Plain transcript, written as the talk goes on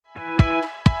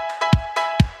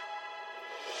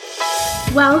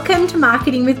Welcome to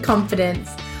Marketing with Confidence.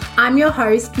 I'm your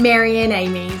host, Marianne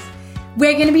Amies.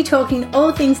 We're going to be talking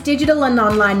all things digital and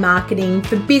online marketing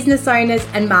for business owners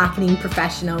and marketing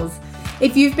professionals.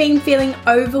 If you've been feeling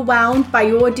overwhelmed by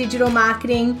your digital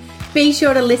marketing, be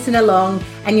sure to listen along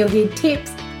and you'll hear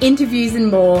tips, interviews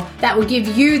and more that will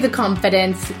give you the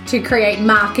confidence to create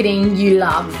marketing you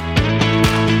love.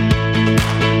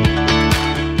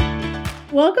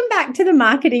 Welcome back to the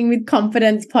Marketing with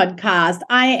Confidence podcast.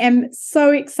 I am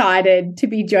so excited to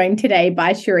be joined today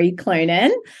by Cherie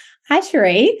Clonan. Hi,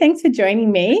 Cherie. Thanks for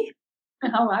joining me.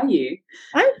 How are you?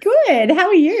 I'm good. How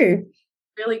are you?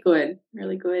 Really good.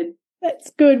 Really good.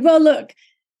 That's good. Well, look,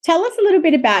 tell us a little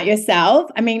bit about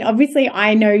yourself. I mean, obviously,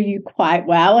 I know you quite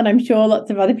well, and I'm sure lots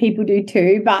of other people do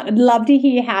too, but I'd love to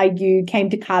hear how you came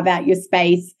to carve out your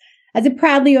space as a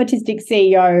proudly autistic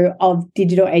CEO of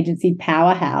digital agency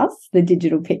powerhouse, The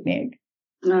Digital Picnic.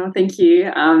 Oh, thank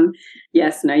you.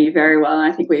 Yes, know you very well.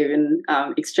 I think we even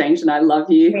exchanged, and I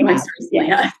love you most recently.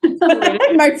 Yes.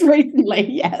 Most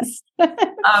recently, yes.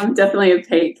 Definitely a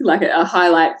peak, like a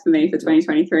highlight for me for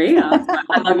 2023.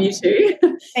 I love you too.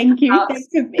 Thank you. Thanks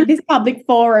for this public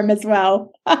forum as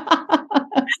well.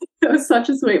 It was such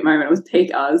a sweet moment. It was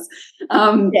peak us.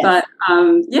 Yes. But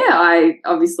I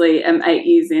obviously am 8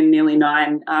 years in, nearly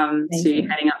 9, to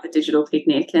heading up the Digital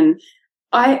Picnic. And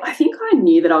I think I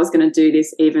knew that I was going to do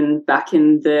this even back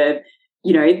in the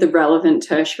relevant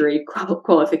tertiary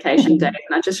qualification days.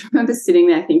 And I just remember sitting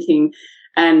there thinking,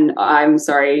 and I'm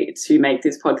sorry to make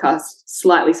this podcast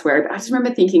slightly sweary, but I just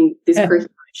remember thinking this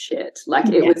curriculum is shit. Like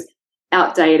it was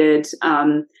outdated.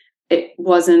 It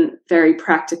wasn't very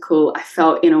practical. I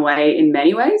felt in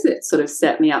many ways, it sort of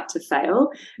set me up to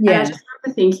fail. Yeah. And I just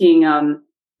remember thinking,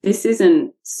 this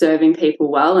isn't serving people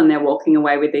well, and they're walking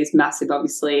away with these massive,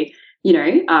 obviously,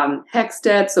 hex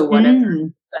debts or whatever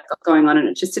that got going on, and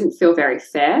it just didn't feel very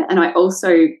fair. And I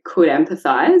also could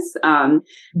empathise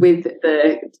with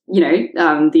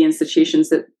the institutions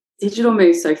that digital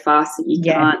moves so fast that you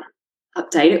can't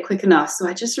update it quick enough. So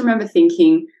I just remember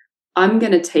thinking, I'm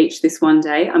going to teach this one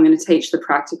day. I'm going to teach the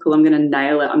practical. I'm going to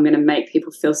nail it. I'm going to make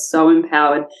people feel so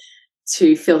empowered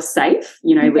to feel safe,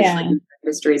 literally in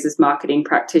industries as marketing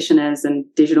practitioners and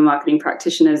digital marketing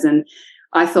practitioners. And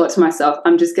I thought to myself,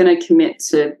 I'm just going to commit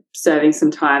to serving some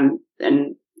time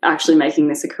and actually making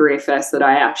this a career first, so that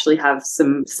I actually have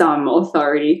some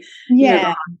authority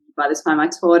by the time I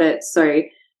taught it. So,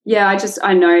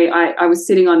 I know I was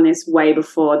sitting on this way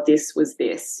before this was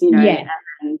this, and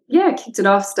kicked it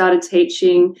off, started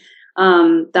teaching.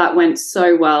 That went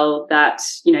so well that,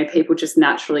 people just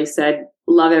naturally said,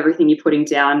 love everything you're putting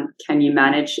down. Can you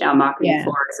manage our marketing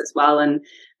for us as well? And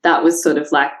that was sort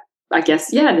of like, I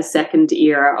guess, the second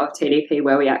era of TDP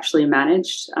where we actually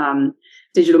managed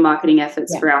digital marketing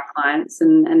efforts for our clients.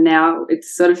 And now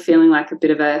it's sort of feeling like a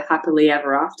bit of a happily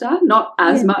ever after, not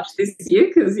as much this year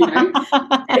because,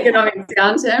 economic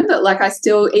downturn, but like I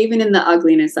still, even in the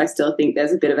ugliness, I still think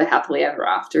there's a bit of a happily ever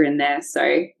after in there.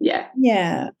 So, yeah.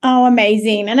 Yeah. Oh,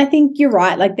 amazing. And I think you're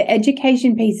right. Like the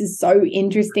education piece is so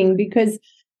interesting because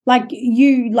like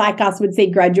you, like us, would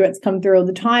see graduates come through all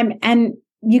the time and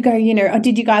you go, oh,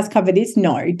 did you guys cover this?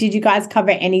 No. Did you guys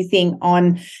cover anything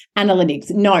on analytics?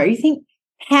 No. You think,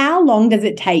 how long does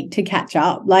it take to catch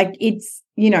up? Like it's,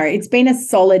 it's been a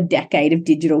solid decade of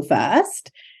digital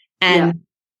first. And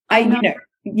And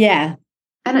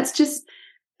it's just,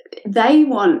 they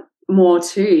want more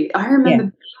too. I remember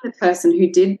being the person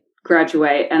who did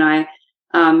graduate and I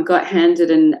got handed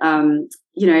an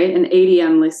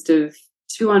EDM list of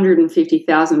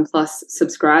 250,000 plus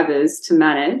subscribers to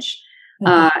manage.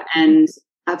 And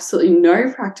absolutely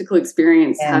no practical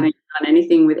experience having done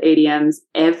anything with EDMs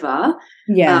ever.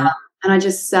 And I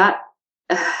just sat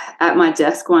at my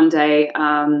desk one day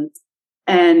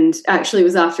and actually it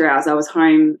was after hours. I was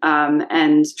home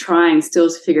and trying still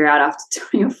to figure out after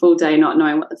doing a full day, not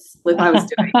knowing what the flip I was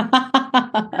doing.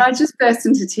 And I just burst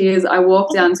into tears. I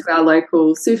walked down to our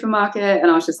local supermarket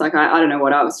and I was just like, I don't know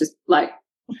what, I was just like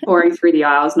pouring through the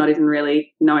aisles, not even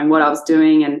really knowing what I was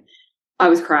doing. And I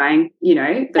was crying,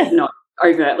 but not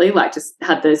overtly, like just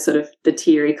had the sort of the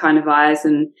teary kind of eyes,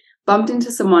 and bumped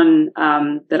into someone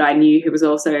that I knew who was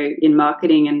also in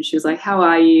marketing, and she was like, how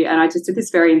are you? And I just did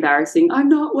this very embarrassing, I'm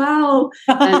not well.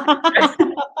 And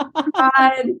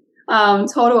cried,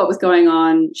 told her what was going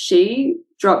on. She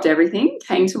dropped everything,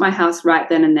 came to my house right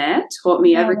then and there, taught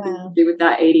me everything to do with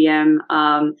that EDM.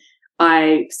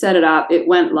 I set it up, it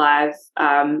went live,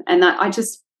 and that I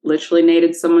just literally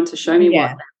needed someone to show me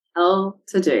what the hell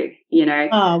to do,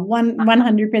 Oh,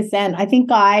 100%. I think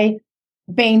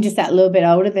being just that little bit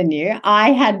older than you,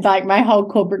 I had like my whole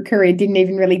corporate career didn't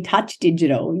even really touch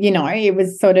digital. It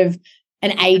was sort of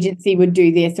an agency would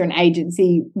do this or an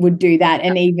agency would do that.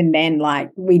 And even then, like,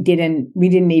 we didn't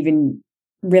even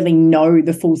really know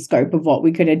the full scope of what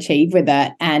we could achieve with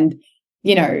it. And,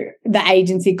 you know, the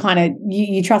agency kind of,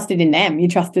 you trusted in them. You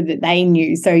trusted that they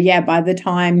knew. So, yeah, by the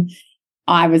time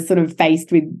I was sort of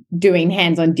faced with doing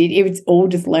hands-on, it was all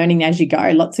just learning as you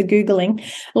go, lots of Googling,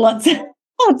 lots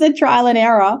of trial and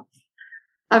error.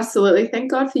 Absolutely.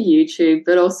 Thank God for YouTube.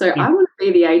 But also, I want to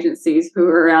be the agencies who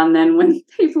were around then when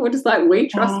people were just like, we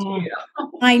trust you.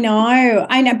 I know.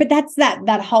 But that's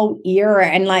that whole era,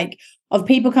 and like, of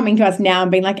people coming to us now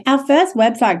and being like, our first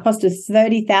website cost us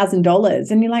 $30,000.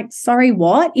 And you're like, sorry,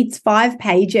 what? It's 5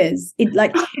 pages. It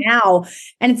like, how?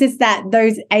 And it's just that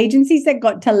those agencies that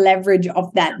got to leverage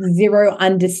off that zero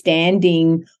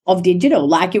understanding of digital,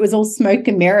 like it was all smoke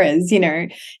and mirrors, you know,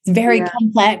 it's very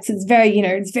complex. It's very, you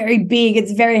know, it's very big.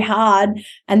 It's very hard.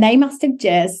 And they must have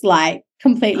just like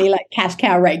completely like cash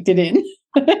cow raked it in.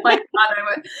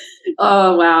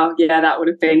 Oh, wow. Yeah, that would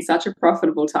have been such a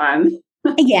profitable time.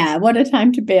 Yeah, what a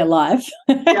time to be alive.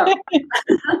 Yeah.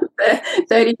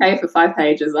 30K for 5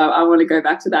 pages. I want to go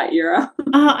back to that era.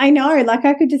 I know. Like,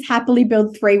 I could just happily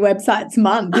build 3 websites a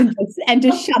month and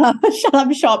just shut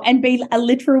up shop and be a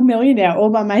literal millionaire all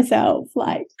by myself.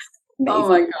 Like, amazing. Oh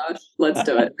my gosh, let's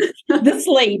do it.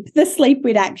 the sleep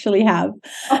we'd actually have.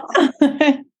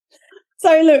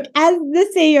 So look, as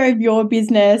the CEO of your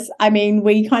business, I mean,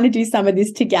 we kind of do some of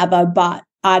this together, but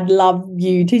I'd love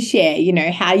you to share, you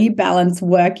know, how you balance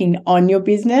working on your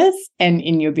business and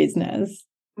in your business.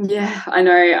 Yeah, I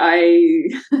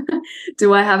know.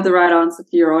 Do I have the right answer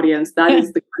for your audience? That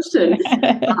is the question.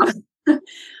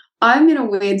 I'm in a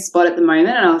weird spot at the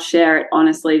moment, and I'll share it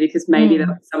honestly because maybe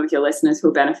some of your listeners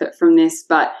will benefit from this.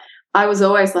 But I was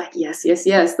always like, yes, yes,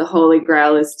 yes. The holy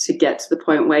grail is to get to the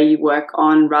point where you work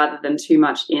on rather than too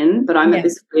much in. But I'm at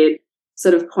this weird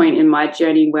sort of point in my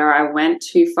journey where I went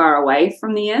too far away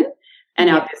from the end, and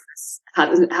our business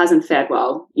hasn't fared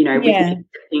well, you know, with me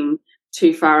getting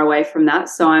too far away from that.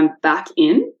 So I'm back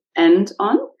in and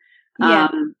on.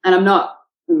 And I'm not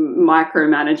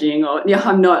micromanaging or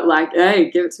I'm not like, hey,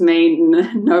 give it to me.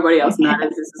 Nobody else matters.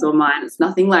 This is all mine. It's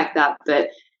nothing like that. But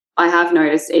I have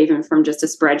noticed even from just a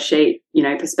spreadsheet, you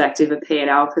know, perspective, a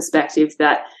P&L perspective,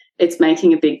 that it's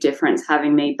making a big difference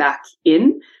having me back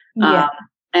in.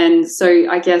 And so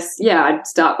I guess, I'd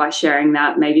start by sharing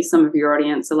that. Maybe some of your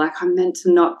audience are like, I'm meant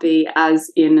to not be as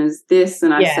in as this.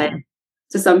 And I say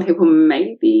to some people,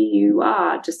 maybe you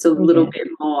are just a little bit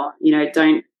more, you know,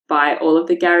 don't buy all of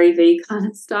the Gary V kind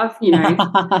of stuff, you know.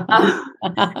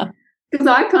 Because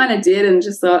I kind of did and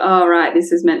just thought, oh, right,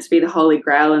 this is meant to be the holy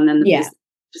grail. And then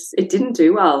it didn't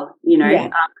do well, you know,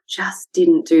 just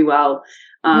didn't do well.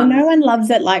 Well, no one loves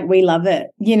it like we love it,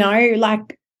 you know,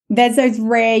 like there's those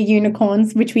rare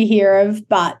unicorns which we hear of,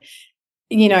 but,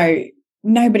 you know,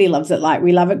 nobody loves it like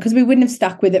we love it because we wouldn't have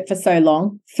stuck with it for so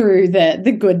long through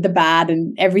the good, the bad,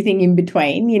 and everything in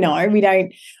between. You know, we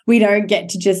don't get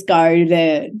to just go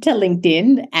to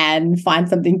LinkedIn and find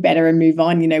something better and move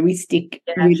on. You know, we stick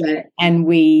with it and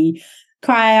we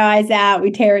cry our eyes out,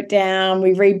 we tear it down,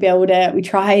 we rebuild it, we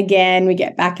try again, we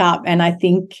get back up. And I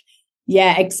think,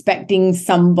 expecting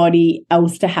somebody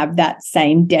else to have that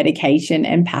same dedication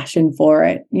and passion for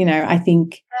it, you know, I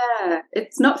think. Yeah,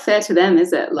 it's not fair to them,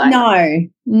 is it? Like, no. You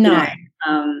know,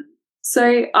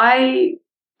 so I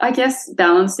guess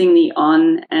balancing the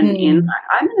on and in, like,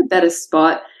 I'm in a better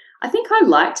spot. I think I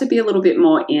like to be a little bit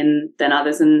more in than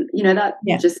others, and you know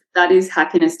that is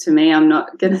happiness to me. I'm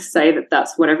not going to say that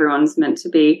that's what everyone's meant to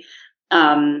be,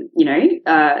 you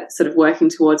know, sort of working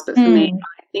towards. But for me,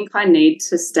 I think I need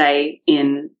to stay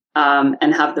in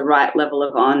and have the right level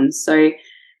of on. So,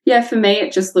 for me,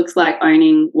 it just looks like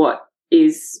owning what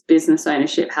is business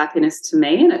ownership happiness to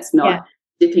me, and it's not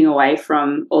dipping away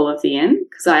from all of the in,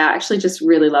 because I actually just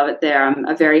really love it there. I'm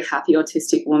a very happy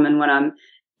autistic woman when I'm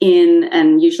in,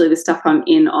 and usually the stuff I'm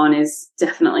in on is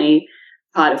definitely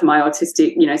part of my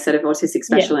autistic, you know, set of autistic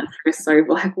special interests. So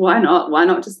like, why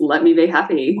not just let me be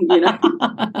happy, you know?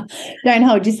 Don't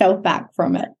hold yourself back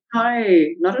from it. No,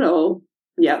 not at all.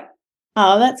 Yep.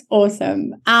 Oh, that's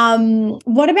awesome.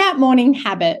 What about morning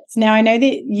habits? Now, I know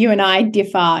that you and I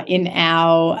differ in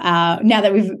our now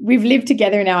that we've lived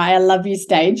together in our I love you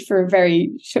stage for a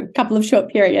very couple of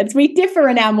short periods. We differ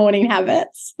in our morning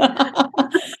habits.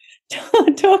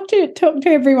 Talk to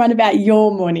everyone about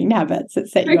your morning habits that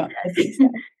set you up.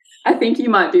 I think you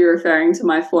might be referring to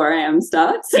my 4 a.m.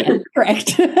 starts. Yeah,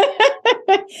 correct.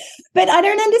 But I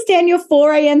don't understand your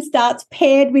 4 a.m. starts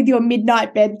paired with your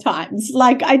midnight bedtimes.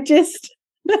 Like, I just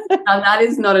Now, that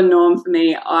is not a norm for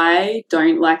me. I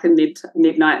don't like a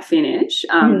midnight finish.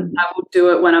 I will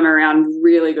do it when I'm around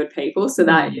really good people. So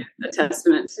that is a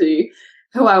testament to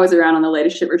who I was around on the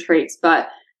leadership retreats. But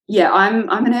yeah, I'm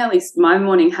an early. My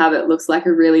morning habit looks like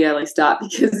a really early start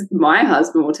because my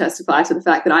husband will testify to the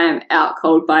fact that I am out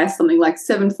cold by something like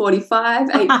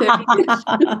 7:45,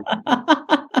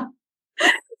 8:30.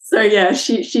 So yeah,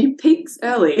 she peaks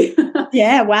early.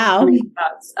 Yeah, wow.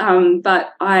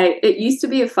 But it used to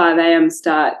be a 5 a.m.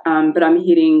 start, but I'm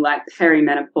hitting like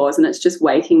perimenopause and it's just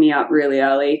waking me up really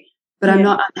early. But I'm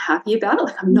not unhappy about it.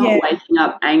 Like I'm not waking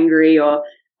up angry or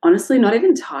honestly not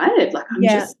even tired. Like I'm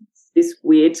just this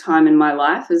weird time in my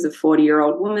life as a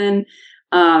 40-year-old woman.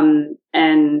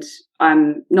 And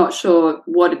I'm not sure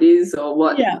what it is or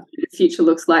what the future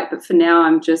looks like. But for now,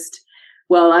 I'm just,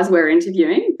 well, as we're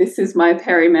interviewing, this is my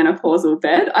perimenopausal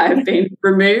bed. I have been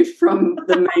removed from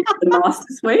the master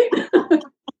suite.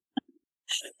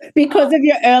 Because of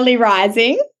your early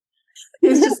rising?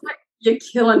 It's just like, you're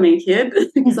killing me, kid.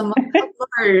 Because I'm like,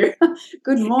 hello,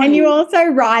 good morning. And you also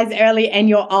rise early and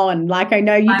you're on. Like, I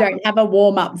know you don't have a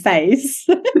warm-up face.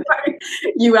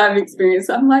 You have experience.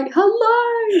 I'm like,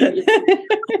 hello.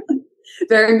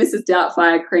 Very Mrs.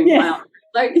 Doubtfire cream clown.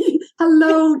 Like,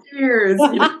 hello, dears.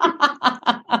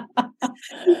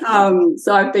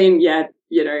 So I've been,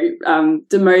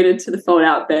 demoted to the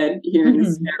fold-out bed here in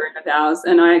this spare room of ours,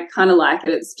 and I kind of like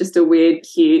it. It's just a weird,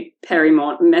 cute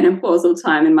perimenopausal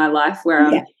time in my life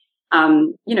where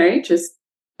I'm, just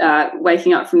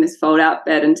waking up from this fold-out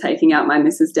bed and taking out my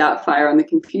Mrs. Doubtfire on the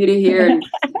computer here and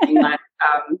being like,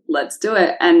 let's do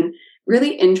it. And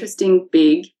really interesting,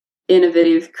 big,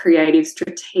 innovative, creative,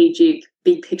 strategic,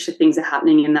 big picture things are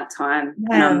happening in that time.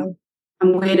 Wow.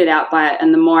 I'm weirded out by it.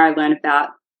 And the more I learn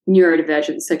about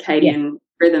neurodivergent circadian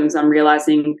rhythms, I'm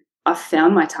realizing I've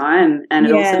found my time, and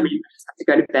it also means I just have to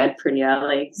go to bed pretty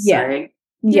early. So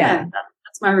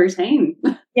that's my routine.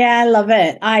 Yeah, I love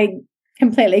it. I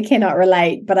completely cannot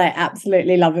relate, but I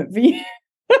absolutely love it for you.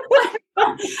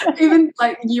 Even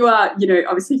like you are,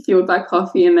 obviously fueled by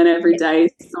coffee, and then every day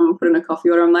someone put in a coffee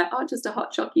order, I'm like, oh, just a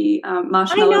hot chocky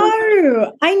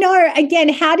marshmallow. I know. Again,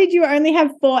 how did you only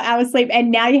have 4 hours sleep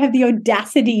and now you have the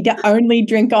audacity to only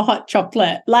drink a hot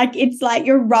chocolate? Like, it's like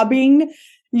you're rubbing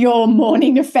your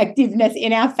morning effectiveness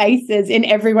in our faces in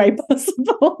every way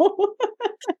possible.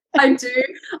 I do.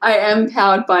 I am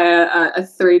powered by a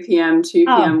 3 p.m., 2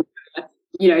 p.m.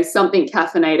 Something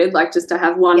caffeinated, like just to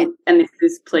have one. And this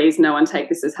is, please, no one take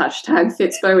this as hashtag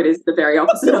Fitspo. It is the very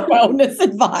opposite of wellness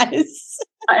advice.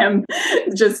 I am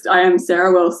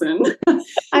Sarah Wilson.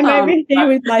 I'm over here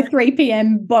with my 3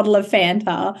 p.m. bottle of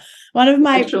Fanta. One of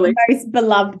my most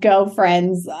beloved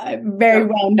girlfriends, very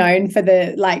well known for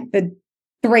the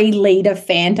 3-liter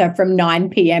Fanta from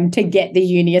 9 p.m. to get the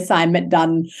uni assignment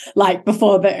done, like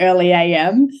before the early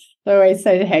a.m. So I always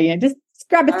say to her, just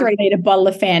grab a 3-liter bottle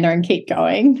of Fanta and keep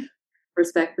going.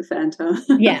 Respect the Fanta.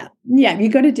 Yeah, you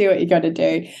got to do what you got to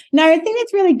do. No, I think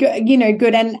it's really good,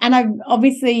 good. And I've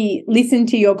obviously listened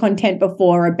to your content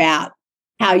before about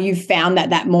how you've found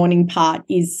that morning part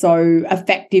is so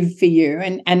effective for you.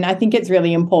 And I think it's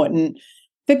really important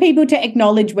for people to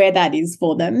acknowledge where that is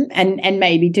for them and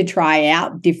maybe to try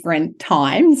out different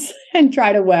times and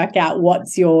try to work out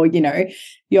what's your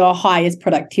highest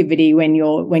productivity when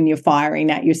you're firing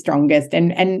at your strongest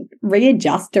and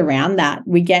readjust around that.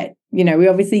 We get, we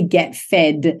obviously get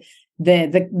fed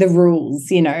the rules,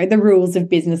 the rules of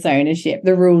business ownership,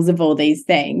 the rules of all these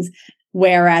things,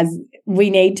 whereas we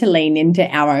need to lean into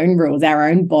our own rules, our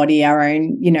own body, our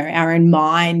own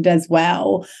mind as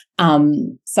well.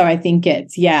 So I think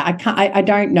it's, I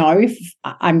don't know if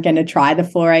I'm going to try the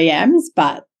 4 a.m.s,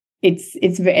 but it's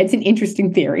an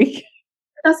interesting theory.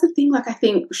 That's the thing. Like, I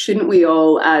think, shouldn't we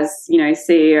all, as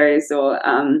CEOs or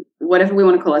whatever we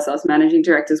want to call ourselves, managing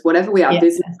directors, whatever we are,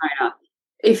 business owner,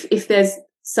 if there's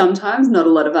sometimes not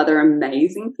a lot of other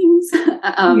amazing things,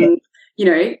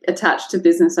 attached to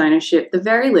business ownership, the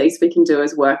very least we can do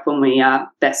is work when we are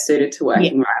best suited to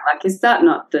working, right? Like, is that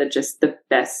not just the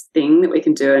best thing that we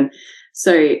can do? And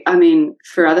so, I mean,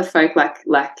 for other folk,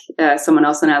 like someone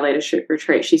else on our leadership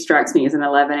retreat, she strikes me as an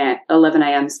 11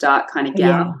 a.m. start kind of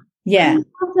gal. Yeah.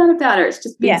 What's that about her? It's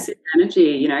just big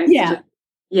energy,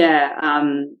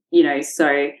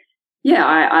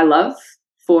 I love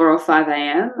 4 or 5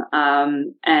 a.m.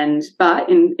 But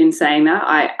in saying that,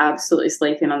 I absolutely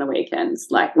sleep in on the weekends.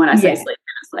 Like, when I say sleep in,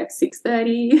 it's like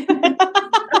 6:30.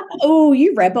 Oh,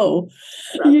 you rebel.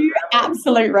 You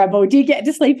absolute rebel. Do you get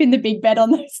to sleep in the big bed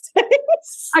on those days?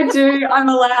 I do. I'm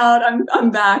allowed. I'm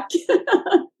back.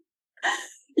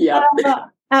 Yeah.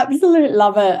 Absolute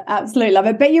love it. Absolute love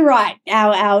it. But you're right.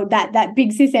 Our that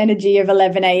big sis energy of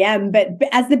 11 a.m. But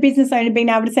as the business owner, being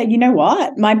able to say, you know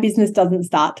what, my business doesn't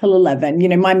start till 11. You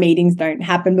know, my meetings don't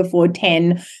happen before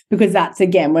 10 because that's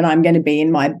again when I'm going to be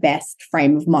in my best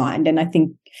frame of mind. And I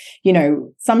think, you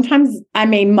know, sometimes, I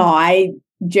mean, my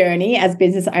journey as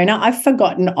business owner, I've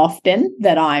forgotten often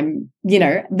that I'm, you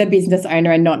know, the business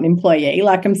owner and not an employee.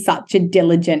 Like, I'm such a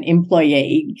diligent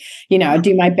employee. You know, I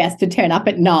do my best to turn up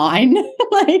at 9,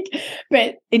 like,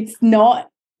 but it's not,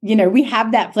 you know, we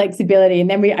have that flexibility, and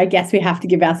then I guess we have to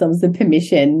give ourselves the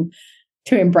permission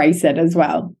to embrace it as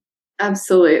well.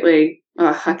 Absolutely.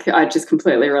 Oh, I just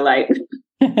completely relate.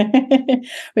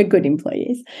 We're good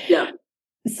employees. Yeah.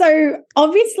 So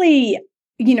obviously,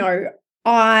 you know,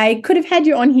 I could have had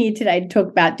you on here today to talk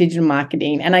about digital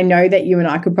marketing, and I know that you and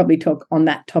I could probably talk on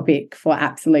that topic for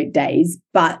absolute days,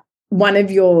 but one of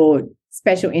your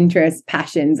special interests,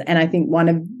 passions, and I think one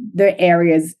of the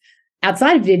areas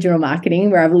outside of digital marketing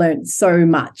where I've learned so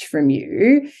much from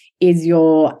you is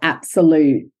your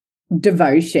absolute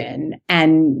devotion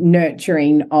and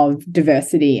nurturing of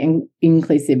diversity and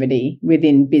inclusivity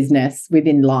within business,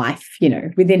 within life, you know,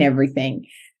 within everything.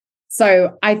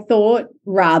 So I thought,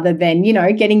 rather than, you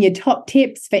know, getting your top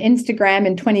tips for Instagram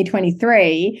in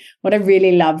 2023, what I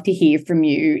really love to hear from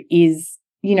you is,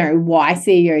 you know, why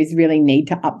CEOs really need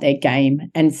to up their game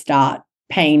and start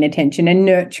paying attention and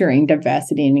nurturing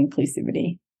diversity and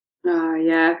inclusivity. Oh,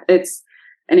 yeah. It's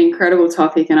an incredible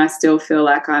topic, and I still feel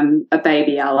like I'm a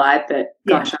baby ally, but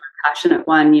gosh, I'm a passionate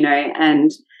one, you know. And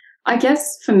I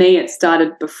guess for me, it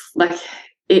started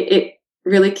it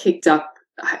really kicked up,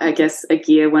 I guess, a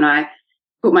gear when I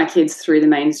put my kids through the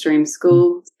mainstream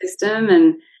school system.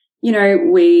 And, you know,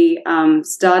 we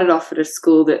started off at a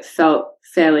school that felt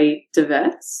fairly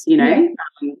diverse, you know,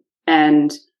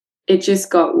 and it just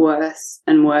got worse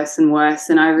and worse and worse.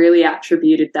 And I really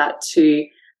attributed that to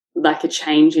like a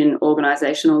change in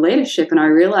organizational leadership. And I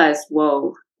realized,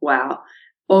 whoa, wow,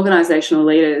 organizational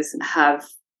leaders have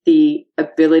the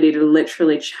ability to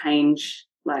literally change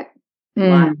like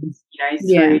lives, you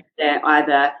know, through their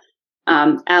either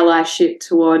allyship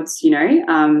towards, you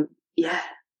know,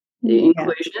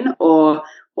 inclusion,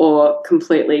 or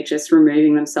completely just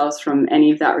removing themselves from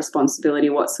any of that responsibility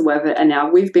whatsoever. And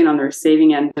now we've been on the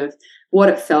receiving end of what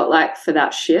it felt like for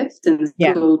that shift. And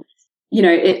so, you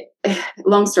know,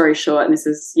 long story short, and this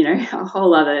is, you know, a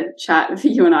whole other chat for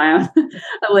you and I on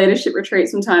a leadership retreat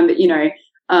sometime, but, you know,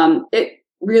 it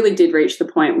really did reach the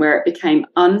point where it became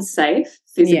unsafe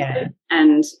physically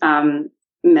and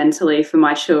mentally for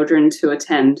my children to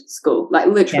attend school, like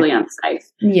literally unsafe,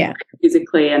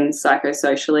 physically and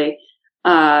psychosocially.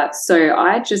 So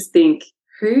I just think,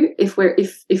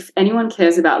 if anyone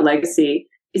cares about legacy,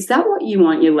 is that what you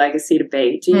want your legacy to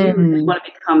be? Do you really want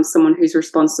to become someone who's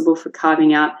responsible for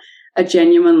carving out a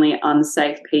genuinely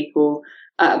unsafe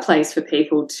place for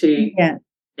people to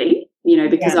be? You know,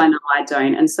 because I know I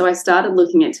don't. And so I started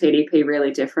looking at TDP really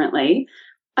differently.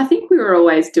 I think we were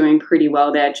always doing pretty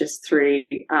well there, just through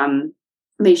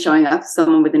me showing up as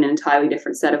someone with an entirely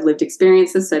different set of lived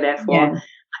experiences. So therefore,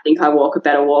 I think I walk a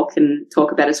better walk and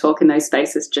talk a better talk in those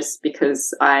spaces, just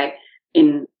because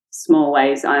in small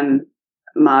ways, I'm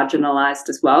marginalized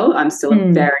as well. I'm still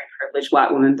a very privileged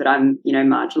white woman, but I'm, you know,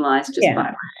 marginalized just by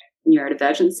my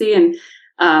neurodivergency.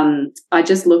 And I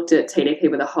just looked at TDP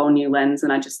with a whole new lens,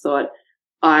 and I just thought,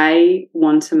 I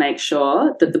want to make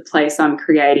sure that the place I'm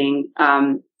creating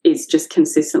is just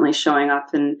consistently showing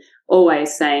up and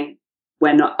always saying,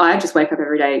 I just wake up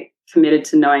every day committed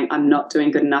to knowing I'm not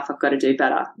doing good enough. I've got to do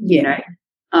better, you know.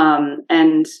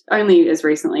 And only as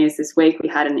recently as this week, we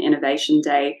had an innovation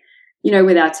day, you know,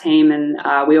 with our team, and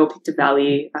we all picked a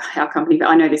value, our company.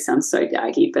 I know this sounds so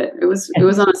gaggy, but it was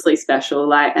honestly special.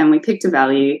 Like, and we picked a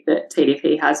value that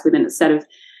TDP has within a set of,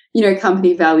 you know,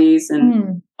 company values,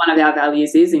 and one of our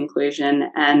values is inclusion.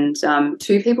 And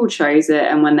 2 people chose it,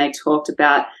 and when they talked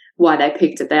about why they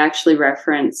picked it, they actually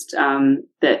referenced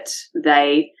that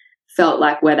they felt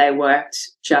like where they worked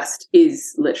just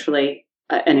is literally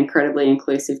an incredibly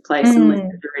inclusive place, and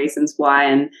listed the reasons why.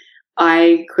 And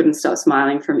I couldn't stop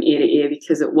smiling from ear to ear,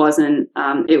 because it wasn't,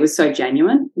 it was so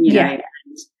genuine, you know,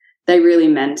 and they really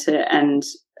meant it. And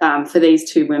for these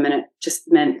 2 women, it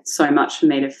just meant so much for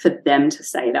me for them to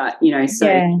say that, you know.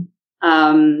 So,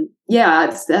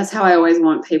 that's how I always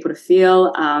want people to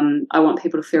feel. I want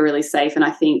people to feel really safe. And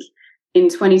I think in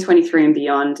 2023 and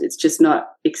beyond, it's just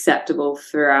not acceptable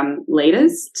for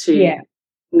leaders to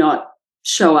not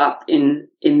show up in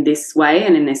this way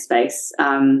and in this space,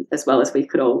 as well as we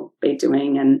could all be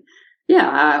doing. And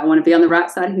I want to be on the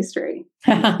right side of history.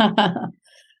 And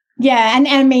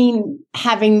I mean,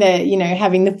 having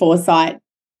the foresight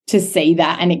see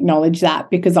that and acknowledge that,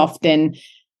 because often,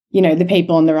 you know, the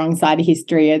people on the wrong side of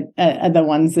history are the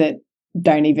ones that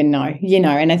don't even know, you know.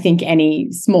 And I think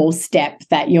any small step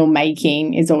that you're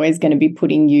making is always going to be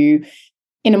putting you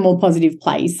in a more positive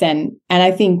place. And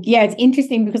I think, yeah, it's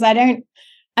interesting because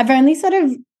I've only sort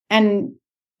of, and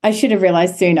I should have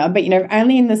realized sooner, but, you know,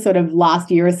 only in the sort of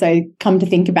last year or so come to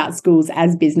think about schools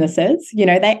as businesses. You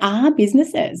know, they are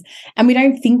businesses and we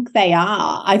don't think they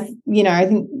are. I think,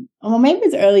 well, maybe it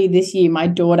was early this year, my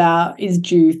daughter is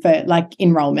due for like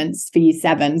enrollments for year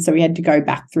 7. So we had to go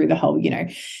back through the whole, you know,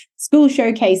 school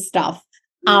showcase stuff.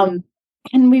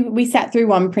 And we sat through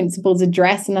one principal's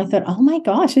address and I thought, oh my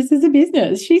gosh, this is a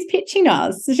business. She's pitching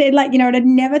us. She like, you know, I'd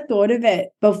never thought of it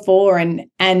before.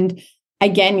 And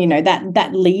again, you know,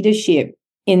 that leadership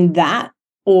in that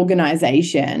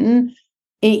organization,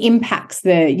 it impacts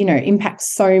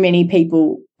so many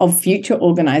people of future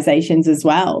organizations as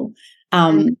well.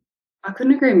 I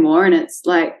couldn't agree more. And it's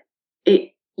like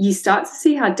you start to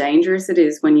see how dangerous it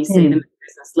is when you see them as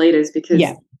business leaders, because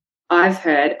I've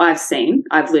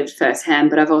lived firsthand,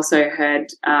 but I've also heard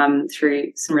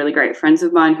through some really great friends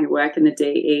of mine who work in the D,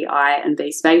 E, I and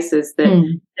B spaces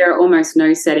that there are almost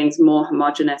no settings more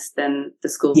homogenous than the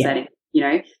school setting. You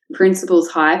know, principals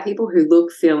hire people who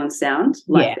look, feel and sound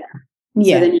like them.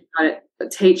 So then you've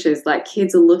got teachers, like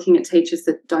kids are looking at teachers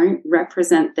that don't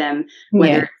represent them,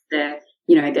 whether it's their,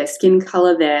 you know, their skin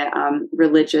color, their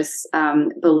religious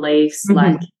beliefs,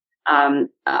 like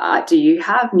do you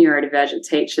have neurodivergent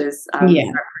teachers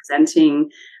representing,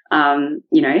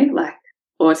 you know, like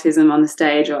autism on the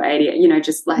stage or ADHD, you know,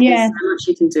 just like there's so much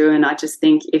you can do. And I just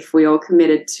think if we all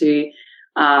committed to,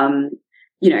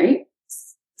 you know,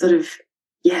 sort of,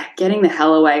 getting the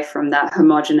hell away from that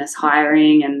homogenous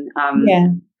hiring and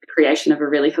the creation of a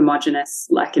really homogenous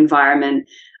like environment,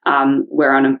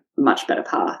 we're on a much better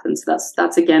path. And so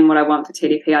that's again what I want for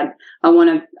TDP. I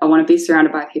want to be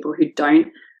surrounded by people who don't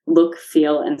look,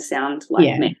 feel and sound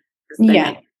like me. Make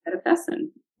a better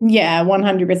person. Yeah,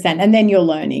 100%. And then you're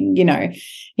learning, you know.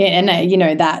 And you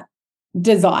know, that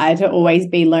desire to always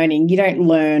be learning. You don't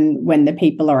learn when the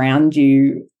people around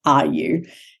you are you.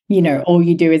 You know, all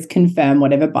you do is confirm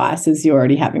whatever biases you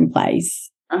already have in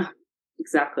place.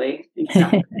 Exactly.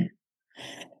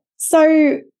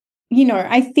 So, you know,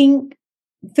 I think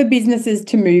for businesses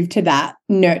to move to that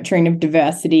nurturing of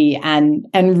diversity and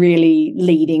really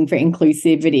leading for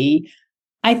inclusivity,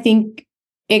 I think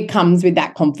it comes with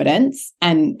that confidence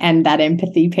and that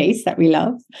empathy piece that we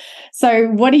love. So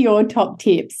what are your top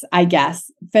tips, I guess,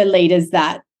 for leaders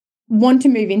that want to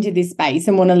move into this space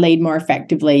and want to lead more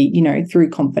effectively, you know, through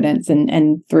confidence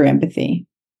and through empathy?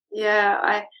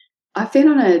 Yeah, I've been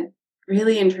on a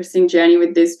really interesting journey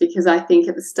with this, because I think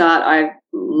at the start I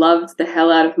loved the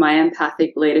hell out of my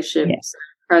empathic leadership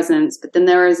presence, but then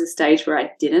there was a stage where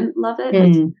I didn't love it.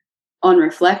 Like, on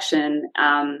reflection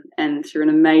and through an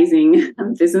amazing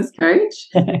business coach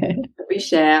that we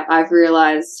share, I've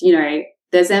realized, you know,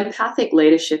 there's empathic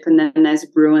leadership and then there's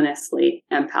ruinously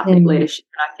empathic leadership.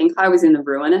 And I think I was in the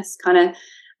ruinous kind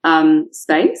of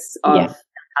space of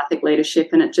empathic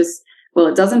leadership, and it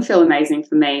doesn't feel amazing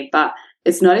for me, but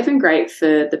it's not even great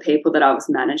for the people that I was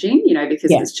managing, you know,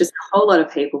 because it's just a whole lot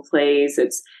of people please.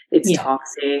 It's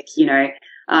toxic, you know,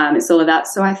 it's all of that.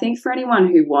 So I think for anyone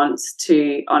who wants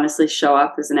to honestly show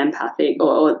up as an empathic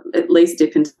or at least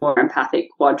dip into more empathic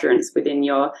quadrants within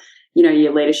your, you know,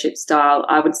 your leadership style,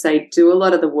 I would say do a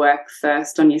lot of the work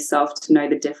first on yourself to know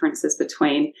the differences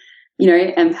between, you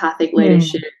know, empathic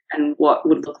leadership and what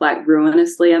would look like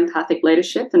ruinously empathic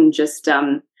leadership. And just,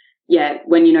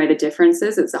 when you know the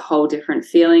differences, it's a whole different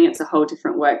feeling. It's a whole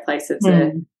different workplace. It's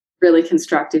a really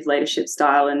constructive leadership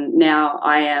style. And now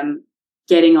I am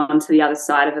getting onto the other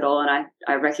side of it all. And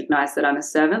I recognize that I'm a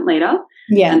servant leader.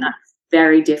 Yeah. And that's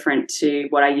very different to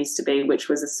what I used to be, which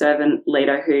was a servant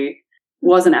leader who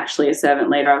wasn't actually a servant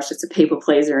leader. I was just a people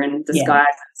pleaser in disguise,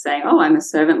 saying, oh, I'm a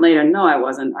servant leader. No, I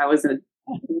wasn't. I was a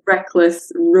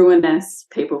reckless, ruinous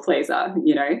people pleaser,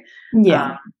 you know.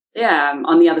 I'm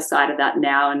on the other side of that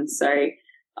now. And so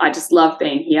I just love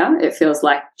being here. It feels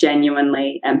like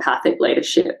genuinely empathic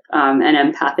leadership and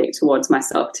empathic towards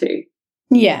myself too.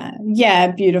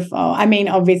 Yeah, beautiful. I mean,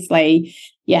 obviously,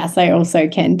 yes, I also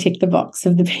can tick the box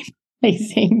of the people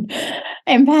pleasing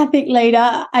empathic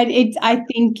leader. I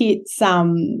think it's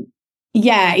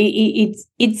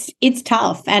it's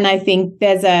tough, and I think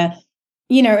there's a,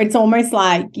 you know, it's almost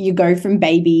like you go from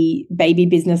baby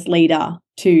business leader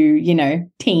to, you know,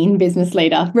 teen business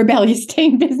leader, rebellious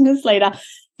teen business leader.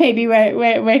 Maybe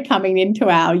we're coming into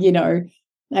our, you know,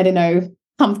 I don't know,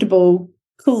 comfortable,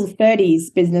 cool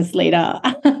 30s business leader.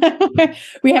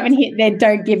 We haven't hit their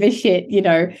don't give a shit, you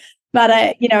know, But,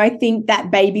 I think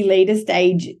that baby leader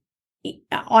stage,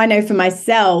 I know for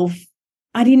myself,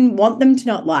 I didn't want them to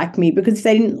not like me, because if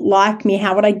they didn't like me,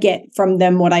 how would I get from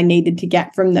them what I needed to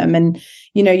get from them? And,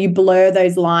 you blur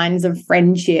those lines of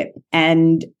friendship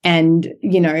and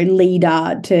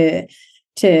leader to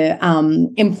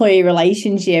employee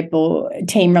relationship or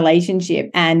team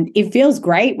relationship. And it feels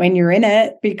great when you're in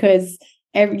it, because,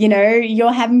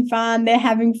 you're having fun, they're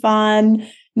having fun.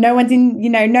 No one's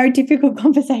no difficult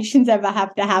conversations ever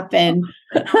have to happen,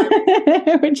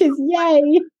 which is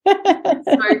yay. It's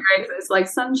so great. It's like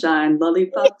sunshine,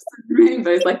 lollipops, and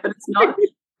rainbows, but it's not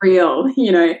real,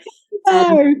 No,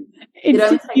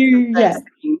 it's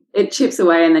it chips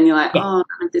away, and then you're like, oh,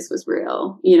 this was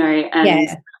real, and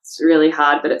it's really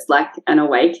hard, but it's like an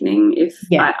awakening. If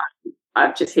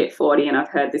I've just hit 40 and I've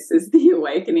heard this is the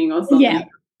awakening or something. Yeah.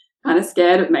 Kind of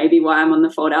scared of maybe why I'm on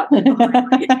the fold out.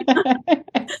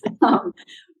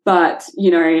 But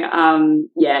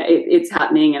it's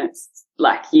happening, and it's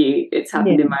like it's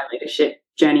happened in my leadership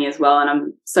journey as well. And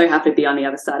I'm so happy to be on the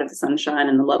other side of the sunshine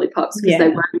and the lollipops, because they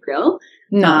weren't real.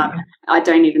 No. I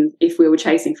don't even, if we were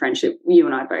chasing friendship, you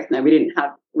and I both know we didn't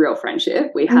have real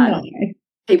friendship. We had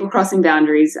people crossing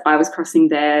boundaries. I was crossing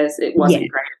theirs. It wasn't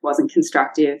great. It wasn't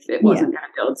constructive. It wasn't going to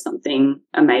build something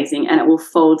amazing. And it will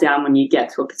fall down when you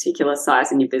get to a particular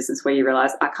size in your business where you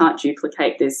realize, I can't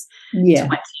duplicate this 20,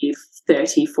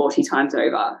 30, 40 times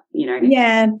over,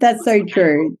 Yeah, that's so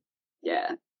true.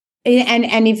 Yeah.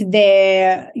 And if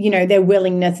their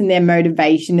willingness and their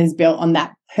motivation is built on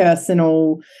that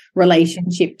personal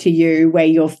relationship to you, where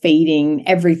you're feeding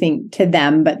everything to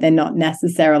them, but they're not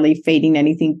necessarily feeding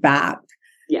anything back.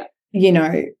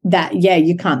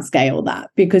 You can't scale that,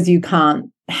 because you can't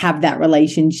have that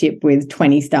relationship with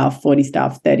 20 staff, 40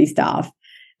 staff, 30 staff.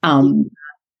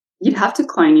 You'd have to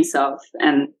clone yourself,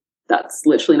 and that's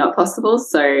literally not possible.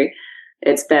 So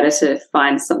it's better to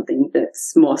find something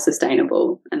that's more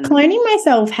sustainable. And cloning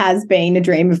myself has been a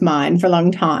dream of mine for a long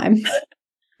time.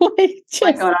 Oh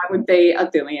my God, I would be a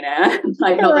billionaire. Not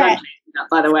that I'm chasing that,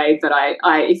 by the way, but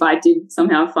I if I did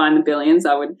somehow find the billions,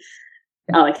 I would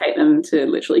allocate them to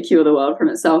literally cure the world from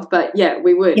itself. But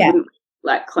we would. Yeah.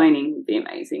 Cloning would be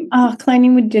amazing. Oh,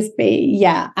 cloning would just be,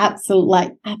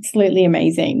 absolutely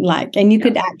amazing. And you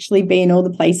could actually be in all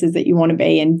the places that you want to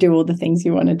be and do all the things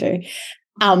you want to do.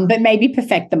 But maybe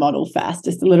perfect the model first,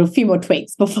 just a few more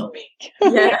tweaks before we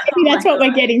go. Yeah. Maybe that's what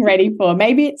we're getting ready for.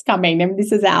 Maybe it's coming, and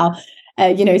this is our,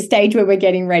 stage where we're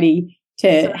getting ready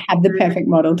to have the perfect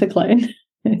model to clone.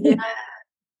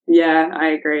 Yeah, I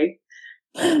agree.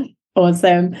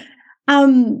 Awesome.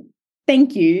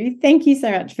 Thank you. Thank you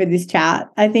so much for this chat.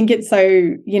 I think it's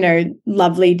so,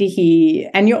 lovely to hear,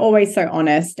 and you're always so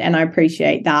honest, and I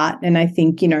appreciate that. And I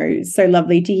think, so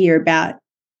lovely to hear about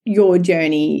your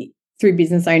journey through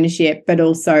business ownership, but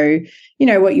also,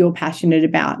 what you're passionate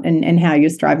about and how you're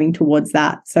striving towards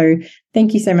that. So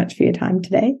thank you so much for your time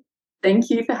today. Thank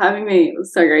you for having me. It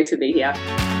was so great to be here.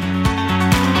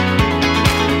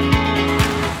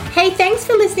 Hey, thanks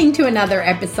for listening to another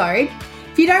episode.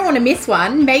 If you don't want to miss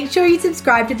one, make sure you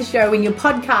subscribe to the show in your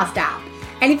podcast app.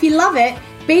 And if you love it,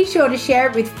 be sure to share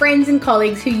it with friends and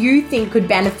colleagues who you think could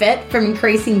benefit from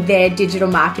increasing their digital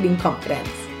marketing confidence.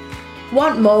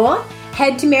 Want more?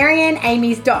 Head to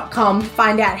marianneamies.com to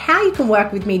find out how you can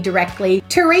work with me directly,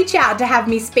 to reach out to have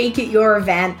me speak at your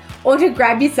event, or to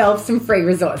grab yourself some free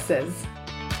resources.